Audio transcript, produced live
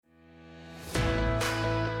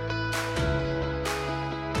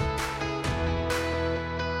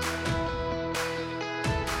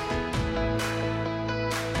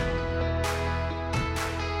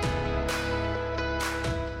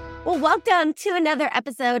Welcome to another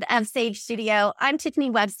episode of Sage Studio. I'm Tiffany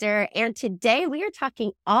Webster, and today we are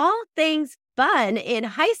talking all things fun in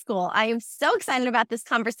high school. I am so excited about this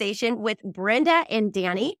conversation with Brenda and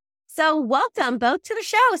Danny. So welcome both to the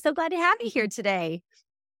show. So glad to have you here today.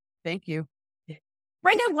 Thank you.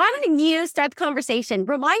 Brenda, why don't you start the conversation?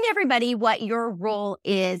 Remind everybody what your role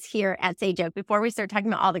is here at Sage Oak before we start talking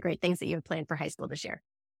about all the great things that you have planned for high school this year.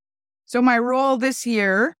 So my role this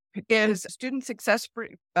year is Student Success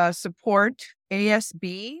Support,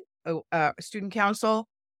 ASB, Student Council,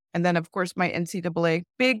 and then, of course, my NCAA.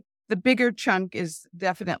 The bigger chunk is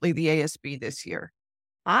definitely the ASB this year.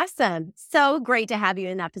 Awesome. So great to have you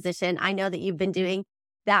in that position. I know that you've been doing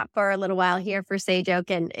that for a little while here for Sage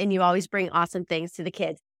Oak, and you always bring awesome things to the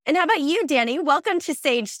kids. And how about you, Danny? Welcome to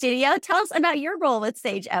Sage Studio. Tell us about your role with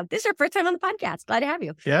Sage Oak. This is your first time on the podcast. Glad to have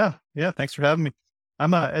you. Yeah. Thanks for having me.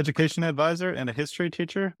 I'm an education advisor and a history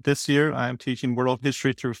teacher. This year, I'm teaching world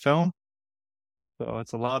history through film. So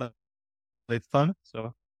it's a lot of fun.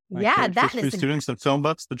 So I encourage history students and film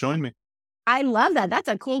buffs to join me. I love that. That's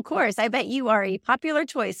a cool course. I bet you are a popular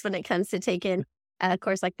choice when it comes to taking a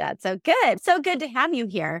course like that. So good. So good to have you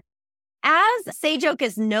here. As Sage Oak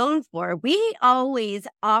is known for, we always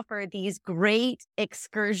offer these great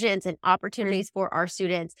excursions and opportunities for our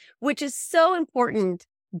students, which is so important.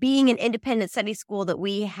 Being an independent study school, that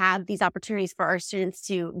we have these opportunities for our students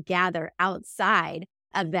to gather outside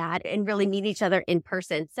of that and really meet each other in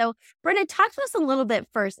person. So, Brenda, talk to us a little bit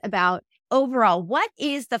first about overall, what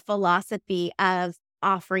is the philosophy of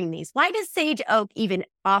offering these? Why does Sage Oak even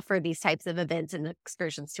offer these types of events and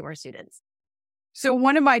excursions to our students? So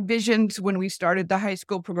one of my visions when we started the high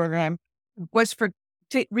school program was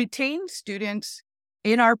to retain students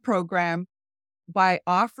in our program by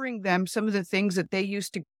offering them some of the things that they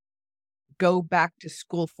used to go back to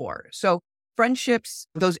school for. So friendships,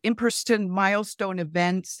 those in-person milestone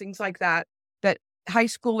events, things like that high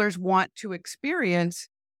schoolers want to experience.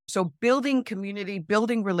 So building community,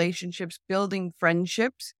 building relationships, building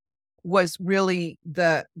friendships was really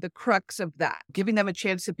the crux of that, giving them a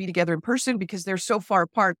chance to be together in person because they're so far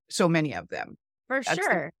apart, so many of them. For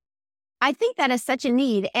sure. I think that is such a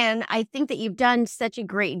need, and I think that you've done such a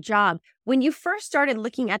great job. When you first started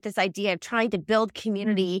looking at this idea of trying to build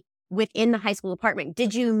community within the high school department,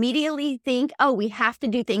 did you immediately think, oh, we have to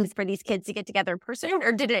do things for these kids to get together in person,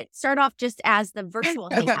 or did it start off just as the virtual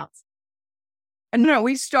hangouts? No,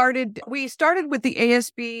 we started with the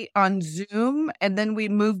ASB on Zoom, and then we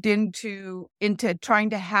moved into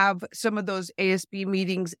trying to have some of those ASB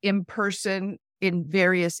meetings in person in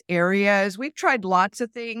various areas. We've tried lots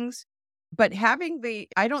of things. But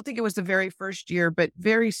I don't think it was the very first year, but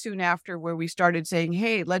very soon after, where we started saying,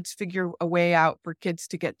 hey, let's figure a way out for kids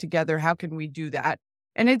to get together. How can we do that?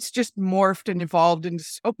 And it's just morphed and evolved into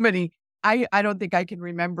so many. I don't think I can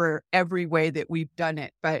remember every way that we've done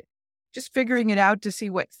it, but just figuring it out to see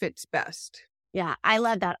what fits best. Yeah, I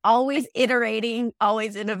love that. Always iterating,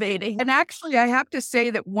 always innovating. And actually, I have to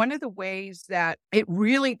say that one of the ways that it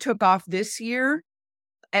really took off this year,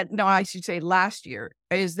 I should say last year,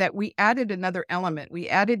 is that we added another element. We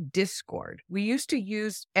added Discord. We used to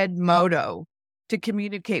use Edmodo to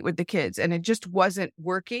communicate with the kids, and it just wasn't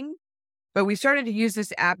working. But we started to use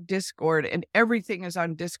this app, Discord, and everything is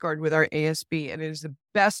on Discord with our ASB, and it is the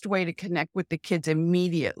best way to connect with the kids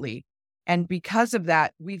immediately. And because of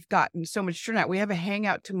that, we've gotten so much turnout. We have a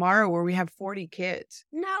hangout tomorrow where we have 40 kids.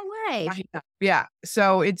 No way. Yeah.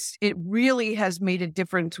 So it really has made a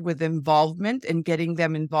difference with involvement and getting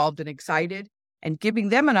them involved and excited and giving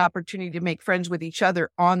them an opportunity to make friends with each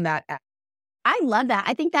other on that app. I love that.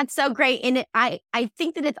 I think that's so great. And I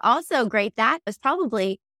think that it's also great that has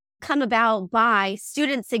probably come about by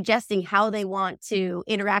students suggesting how they want to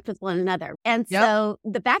interact with one another. And so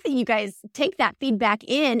the fact that you guys take that feedback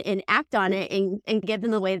in and act on it and give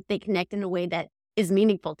them the way that they connect in a way that is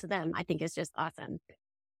meaningful to them, I think is just awesome.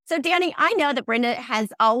 So Danny, I know that Brenda has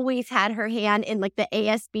always had her hand in like the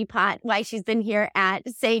ASB pot while she's been here at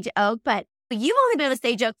Sage Oak, but you've only been with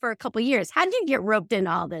Sage Oak for a couple of years. How did you get roped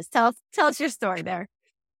into all this? Tell us your story there.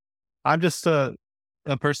 I'm just a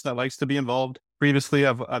person that likes to be involved. Previously,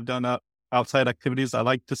 I've done outside activities. I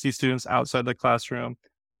like to see students outside the classroom,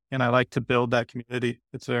 and I like to build that community.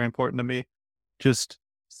 It's very important to me. Just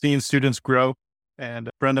seeing students grow. And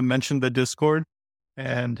Brenda mentioned the Discord,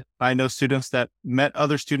 and I know students that met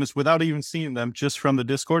other students without even seeing them, just from the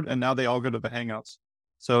Discord, and now they all go to the Hangouts.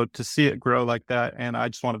 So to see it grow like that, and I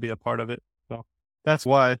just want to be a part of it. So that's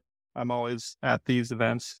why I'm always at these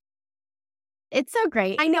events. It's so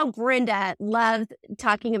great. I know Brenda loves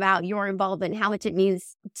talking about your involvement, how much it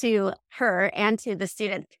means to her and to the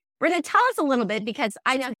students. We're going to tell us a little bit because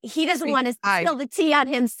I know he doesn't want to Hi. spill the tea on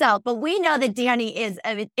himself, but we know that Danny is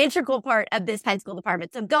an integral part of this high school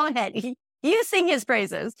department. So go ahead. You sing his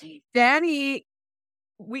praises. Danny,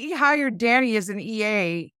 we hired Danny as an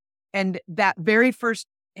EA, and that very first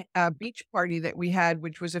beach party that we had,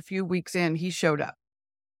 which was a few weeks in, he showed up.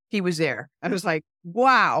 He was there. I was like,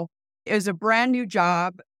 wow, it was a brand new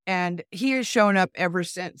job, and he has shown up ever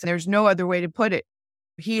since. There's no other way to put it.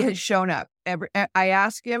 He has shown up. I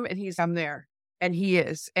ask him, and I'm there, and he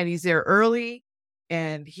is, and he's there early,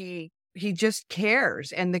 and he just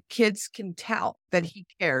cares, and the kids can tell that he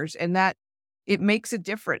cares, and that it makes a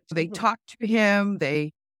difference. They talk to him,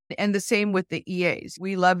 and the same with the EAs.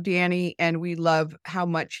 We love Danny, and we love how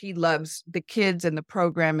much he loves the kids and the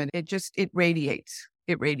program, and it radiates.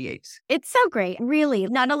 It radiates. It's so great. Really,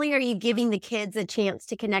 not only are you giving the kids a chance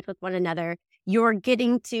to connect with one another, you're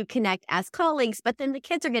getting to connect as colleagues, but then the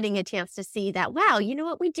kids are getting a chance to see that, wow, you know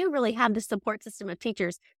what? We do really have this support system of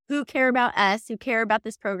teachers who care about us, who care about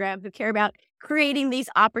this program, who care about creating these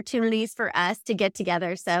opportunities for us to get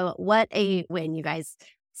together. So what a win, you guys.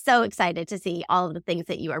 So excited to see all of the things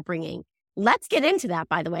that you are bringing. Let's get into that,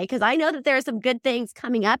 by the way, because I know that there are some good things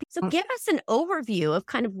coming up. So give us an overview of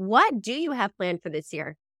kind of what do you have planned for this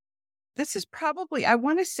year? This is probably, I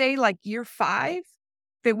want to say like year 5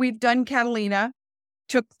 that we've done Catalina.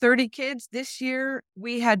 Took 30 kids. This year,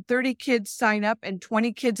 we had 30 kids sign up and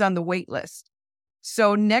 20 kids on the wait list.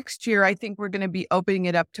 So next year, I think we're going to be opening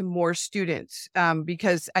it up to more students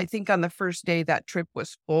because I think on the first day that trip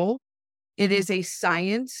was full. It is a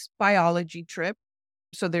science biology trip.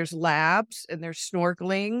 So there's labs and there's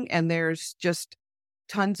snorkeling and there's just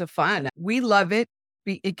tons of fun. We love it.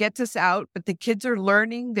 It gets us out, but the kids are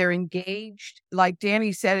learning. They're engaged. Like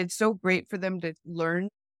Danny said, it's so great for them to learn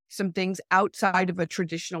some things outside of a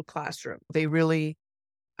traditional classroom. They really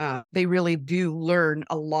do learn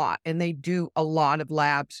a lot, and they do a lot of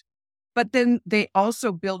labs. But then they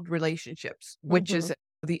also build relationships, which is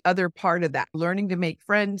the other part of that. Learning to make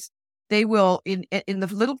friends. They will in the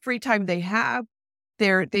little free time they have.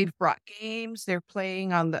 They've brought games. They were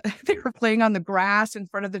playing on the grass in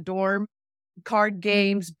front of the dorm. Card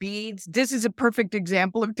games, beads. This is a perfect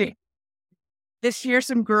example of this year.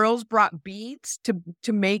 Some girls brought beads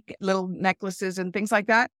to make little necklaces and things like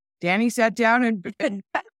that. Danny sat down and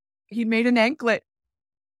he made an anklet.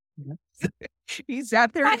 He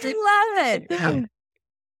sat there. I love it.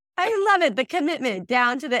 I love it. The commitment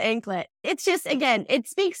down to the anklet. It's just, again, it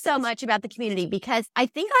speaks so much about the community because I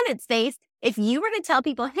think on its face, if you were to tell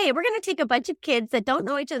people, hey, we're going to take a bunch of kids that don't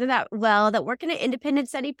know each other that well, that work in an independent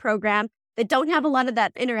study program, that don't have a lot of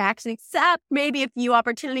that interaction, except maybe a few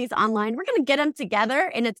opportunities online, we're going to get them together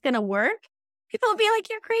and it's going to work. People will be like,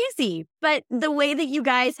 you're crazy. But the way that you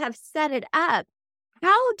guys have set it up,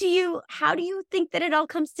 how do you think that it all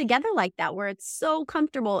comes together like that, where it's so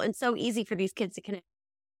comfortable and so easy for these kids to connect?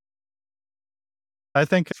 I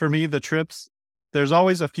think for me, the trips, there's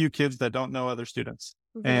always a few kids that don't know other students.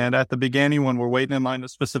 And at the beginning, when we're waiting in line,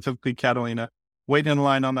 specifically Catalina, waiting in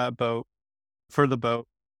line on that boat for the boat,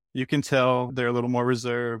 you can tell they're a little more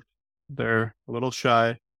reserved. They're a little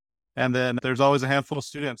shy. And then there's always a handful of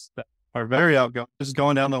students that are very outgoing, just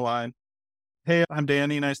going down the line. Hey, I'm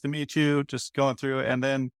Danny. Nice to meet you. Just going through it. And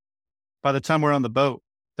then by the time we're on the boat,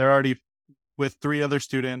 they're already with 3 other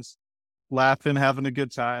students, laughing, having a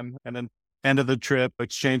good time. And then end of the trip,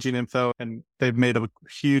 exchanging info, and they've made a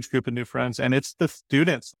huge group of new friends. And it's the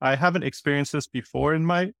students. I haven't experienced this before in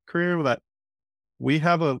my career, that we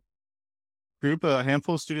have a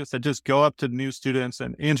handful of students that just go up to new students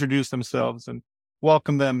and introduce themselves and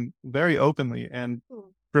welcome them very openly. And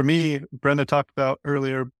for me, Brenda talked about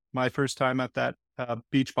earlier, my first time at that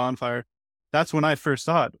beach bonfire, that's when I first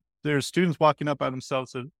saw it. There's students walking up by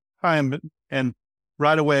themselves and hi, and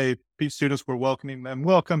right away, beach students were welcoming them.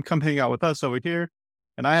 Welcome, come hang out with us over here.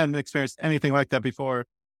 And I hadn't experienced anything like that before.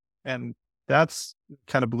 And that's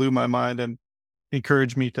kind of blew my mind and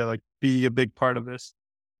encouraged me to be a big part of this.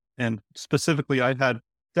 And specifically, I had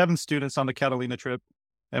 7 students on the Catalina trip.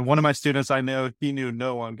 And one of my students, I know, he knew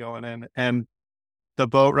no one going in. And the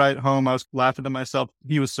boat ride home, I was laughing to myself.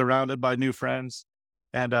 He was surrounded by new friends.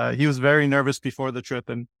 And he was very nervous before the trip.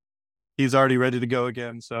 And he's already ready to go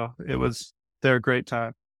again. So they're a great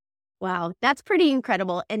time. Wow, that's pretty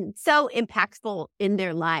incredible and so impactful in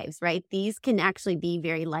their lives, right? These can actually be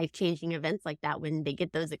very life-changing events like that when they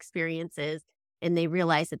get those experiences and they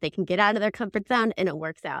realize that they can get out of their comfort zone and it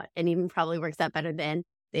works out, and even probably works out better than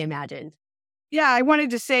they imagined. Yeah, I wanted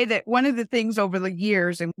to say that one of the things over the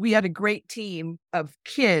years, and we had a great team of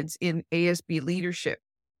kids in ASB leadership.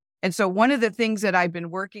 And so one of the things that I've been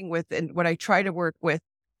working with and what I try to work with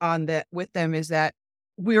with them is that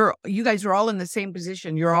you guys are all in the same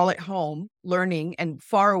position. You're all at home learning and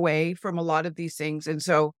far away from a lot of these things. And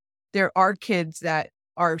so there are kids that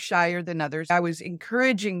are shyer than others. I was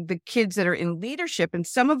encouraging the kids that are in leadership, and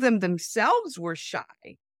some of them themselves were shy,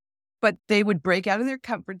 but they would break out of their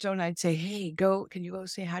comfort zone. I'd say, hey, can you go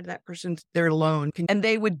say hi to that person? They're alone. And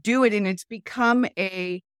they would do it. And it's become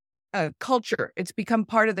a culture. It's become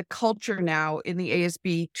part of the culture now in the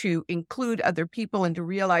ASB to include other people and to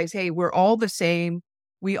realize, hey, we're all the same.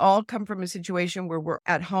 We all come from a situation where we're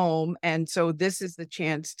at home. And so this is the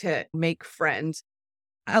chance to make friends.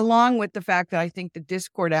 Along with the fact that I think the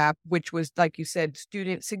Discord app, which was, like you said,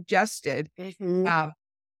 student suggested,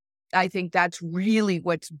 I think that's really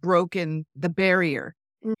what's broken the barrier.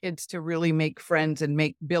 It's to really make friends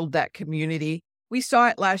and build that community. We saw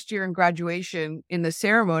it last year in graduation in the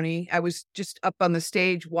ceremony. I was just up on the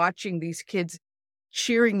stage watching these kids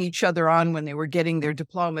cheering each other on when they were getting their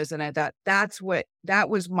diplomas. And I thought that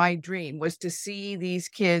was my dream, was to see these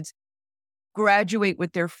kids graduate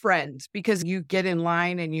with their friends, because you get in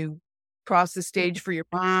line and you cross the stage for your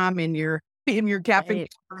mom and you're in your cap and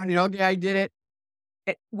okay, I did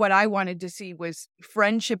it. What I wanted to see was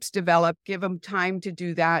friendships develop, give them time to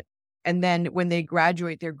do that. And then when they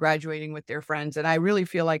graduate, they're graduating with their friends. And I really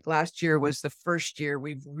feel like last year was the first year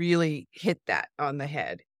we've really hit that on the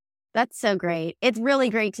head. That's so great. It's really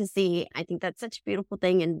great to see. I think that's such a beautiful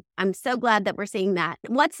thing. And I'm so glad that we're seeing that.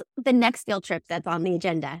 What's the next field trip that's on the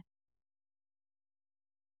agenda?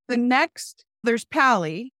 There's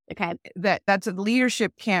Pally. Okay. That's a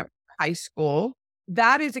leadership camp high school.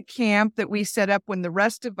 That is a camp that we set up when the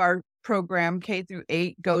rest of our program, K through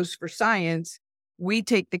 8, goes for science. We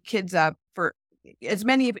take the kids up for as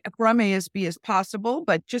many from ASB as possible,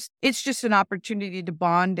 but it's just an opportunity to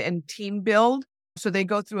bond and team build. So they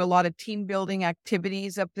go through a lot of team building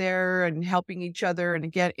activities up there and helping each other. And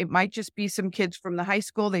again, it might just be some kids from the high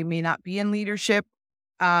school. They may not be in leadership.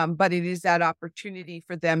 But it is that opportunity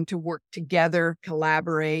for them to work together,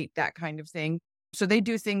 collaborate, that kind of thing. So they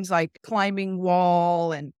do things like climbing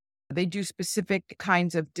wall, and they do specific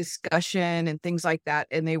kinds of discussion and things like that.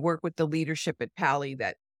 And they work with the leadership at Pally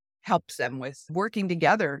that helps them with working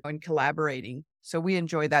together and collaborating. So we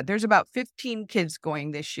enjoy that. There's about 15 kids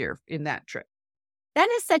going this year in that trip. That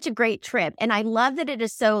is such a great trip. And I love that it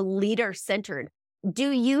is so leader-centered.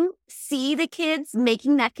 Do you see the kids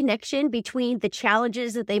making that connection between the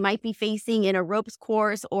challenges that they might be facing in a ropes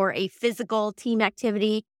course or a physical team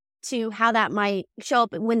activity to how that might show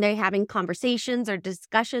up when they're having conversations or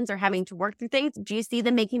discussions or having to work through things? Do you see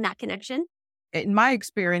them making that connection? In my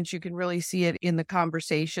experience, you can really see it in the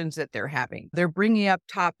conversations that they're having. They're bringing up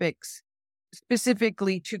topics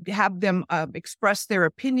specifically to have them express their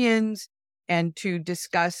opinions and to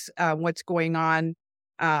discuss what's going on.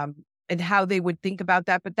 And how they would think about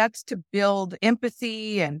that. But that's to build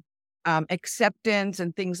empathy and acceptance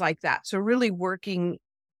and things like that. So really working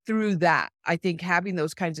through that, I think having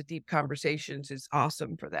those kinds of deep conversations is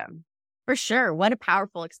awesome for them. For sure. What a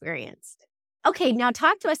powerful experience. Okay, now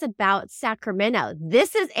talk to us about Sacramento.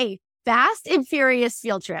 This is a fast and furious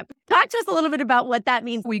field trip. Talk to us a little bit about what that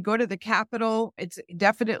means. We go to the Capitol. It's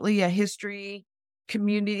definitely a history,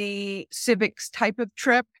 community, civics type of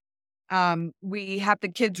trip. We have the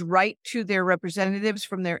kids write to their representatives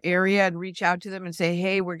from their area and reach out to them and say,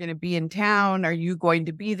 hey, we're going to be in town. Are you going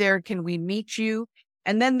to be there? Can we meet you?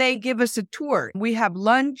 And then they give us a tour. We have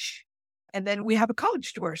lunch, and then we have a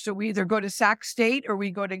college tour. So we either go to Sac State or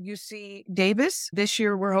we go to UC Davis. This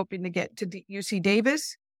year, we're hoping to get to UC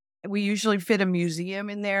Davis. We usually fit a museum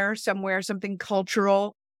in there somewhere, something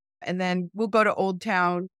cultural. And then we'll go to Old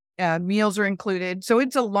Town. Meals are included. So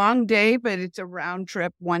it's a long day, but it's a round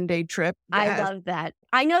trip, 1-day trip. I love that.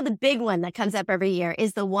 I know the big one that comes up every year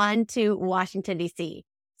is the one to Washington, D.C.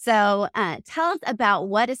 So tell us about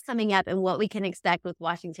what is coming up and what we can expect with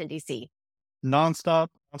Washington, D.C. Nonstop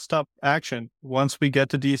action. Once we get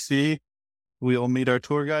to DC, we'll meet our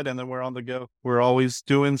tour guide and then we're on the go. We're always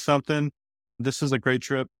doing something. This is a great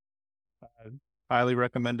trip. I highly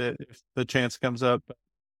recommend it if the chance comes up.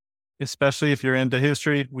 Especially if you're into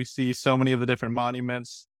history, we see so many of the different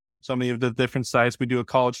monuments, so many of the different sites. We do a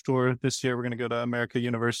college tour. This year, we're going to go to America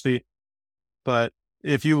University. But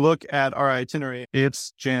if you look at our itinerary,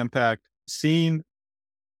 it's jam-packed. Seeing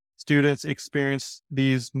students experience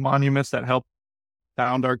these monuments that help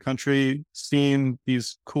found our country, seeing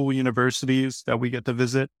these cool universities that we get to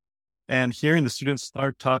visit, and hearing the students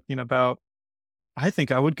start talking about, I think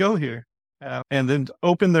I would go here. And then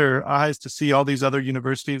open their eyes to see all these other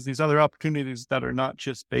universities, these other opportunities that are not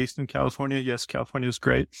just based in California. Yes, California is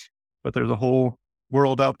great, but there's a whole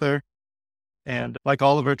world out there. And like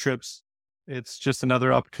all of our trips, It's just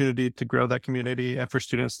another opportunity to grow that community and for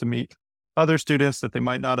students to meet other students that they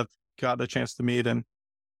might not have got a chance to meet and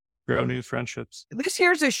grow new friendships. This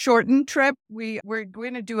year's a shortened trip. We're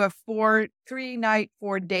going to do a 3-night,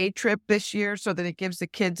 4-day trip this year so that it gives the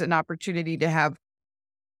kids an opportunity to have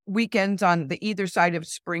weekends on the either side of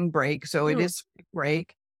spring break. So it is spring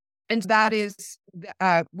break. And that is,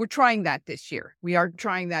 we're trying that this year. We are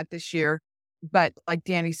trying that this year. But like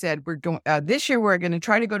Danny said, we're going, this year we're going to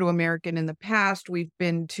try to go to American. In the past, we've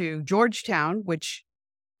been to Georgetown, which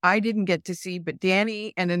I didn't get to see, but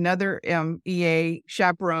Danny and another EA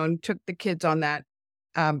chaperone took the kids on that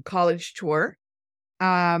college tour.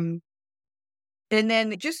 And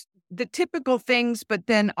then just the typical things, but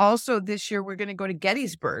then also this year we're going to go to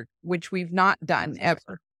Gettysburg, which we've not done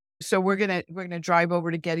ever. So we're going to drive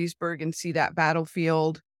over to Gettysburg and see that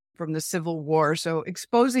battlefield from the Civil War. So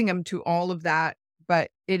exposing them to all of that,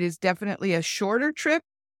 but it is definitely a shorter trip,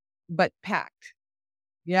 but packed.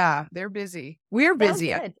 Yeah, they're busy. We're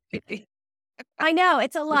busy. I know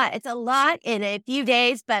it's a lot. It's a lot in a few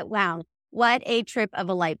days, but wow, what a trip of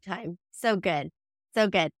a lifetime. So good. So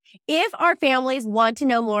good. If our families want to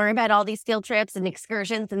know more about all these field trips and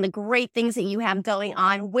excursions and the great things that you have going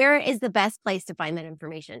on, where is the best place to find that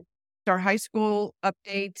information? Our high school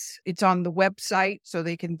updates, it's on the website, so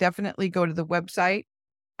they can definitely go to the website.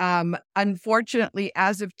 Unfortunately,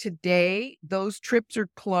 as of today, those trips are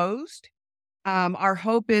closed. Our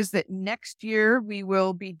hope is that next year we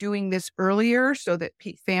will be doing this earlier so that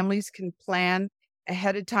families can plan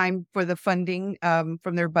ahead of time for the funding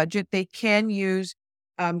from their budget. They can use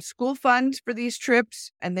school funds for these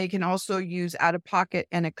trips, and they can also use out-of-pocket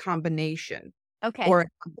and a combination. Okay. Or a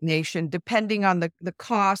combination, depending on the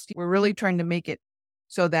cost. We're really trying to make it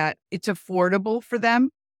so that it's affordable for them.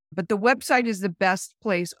 But the website is the best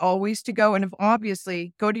place always to go. And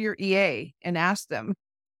obviously, go to your EA and ask them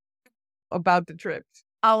about the trips.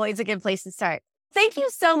 Always a good place to start. Thank you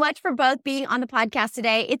so much for both being on the podcast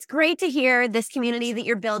today. It's great to hear this community that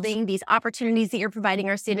you're building, these opportunities that you're providing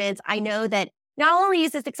our students. I know that not only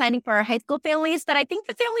is this exciting for our high school families, but I think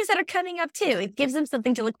the families that are coming up too, it gives them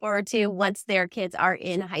something to look forward to once their kids are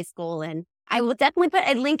in high school. And I will definitely put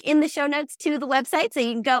a link in the show notes to the website so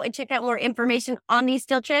you can go and check out more information on these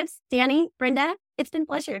field trips. Danny, Brenda, it's been a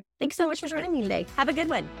pleasure. Thanks so much for joining me today. Have a good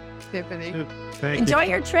one. Tiffany. Enjoy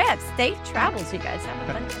your trips. Safe travels, you guys. Have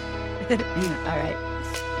fun. All right.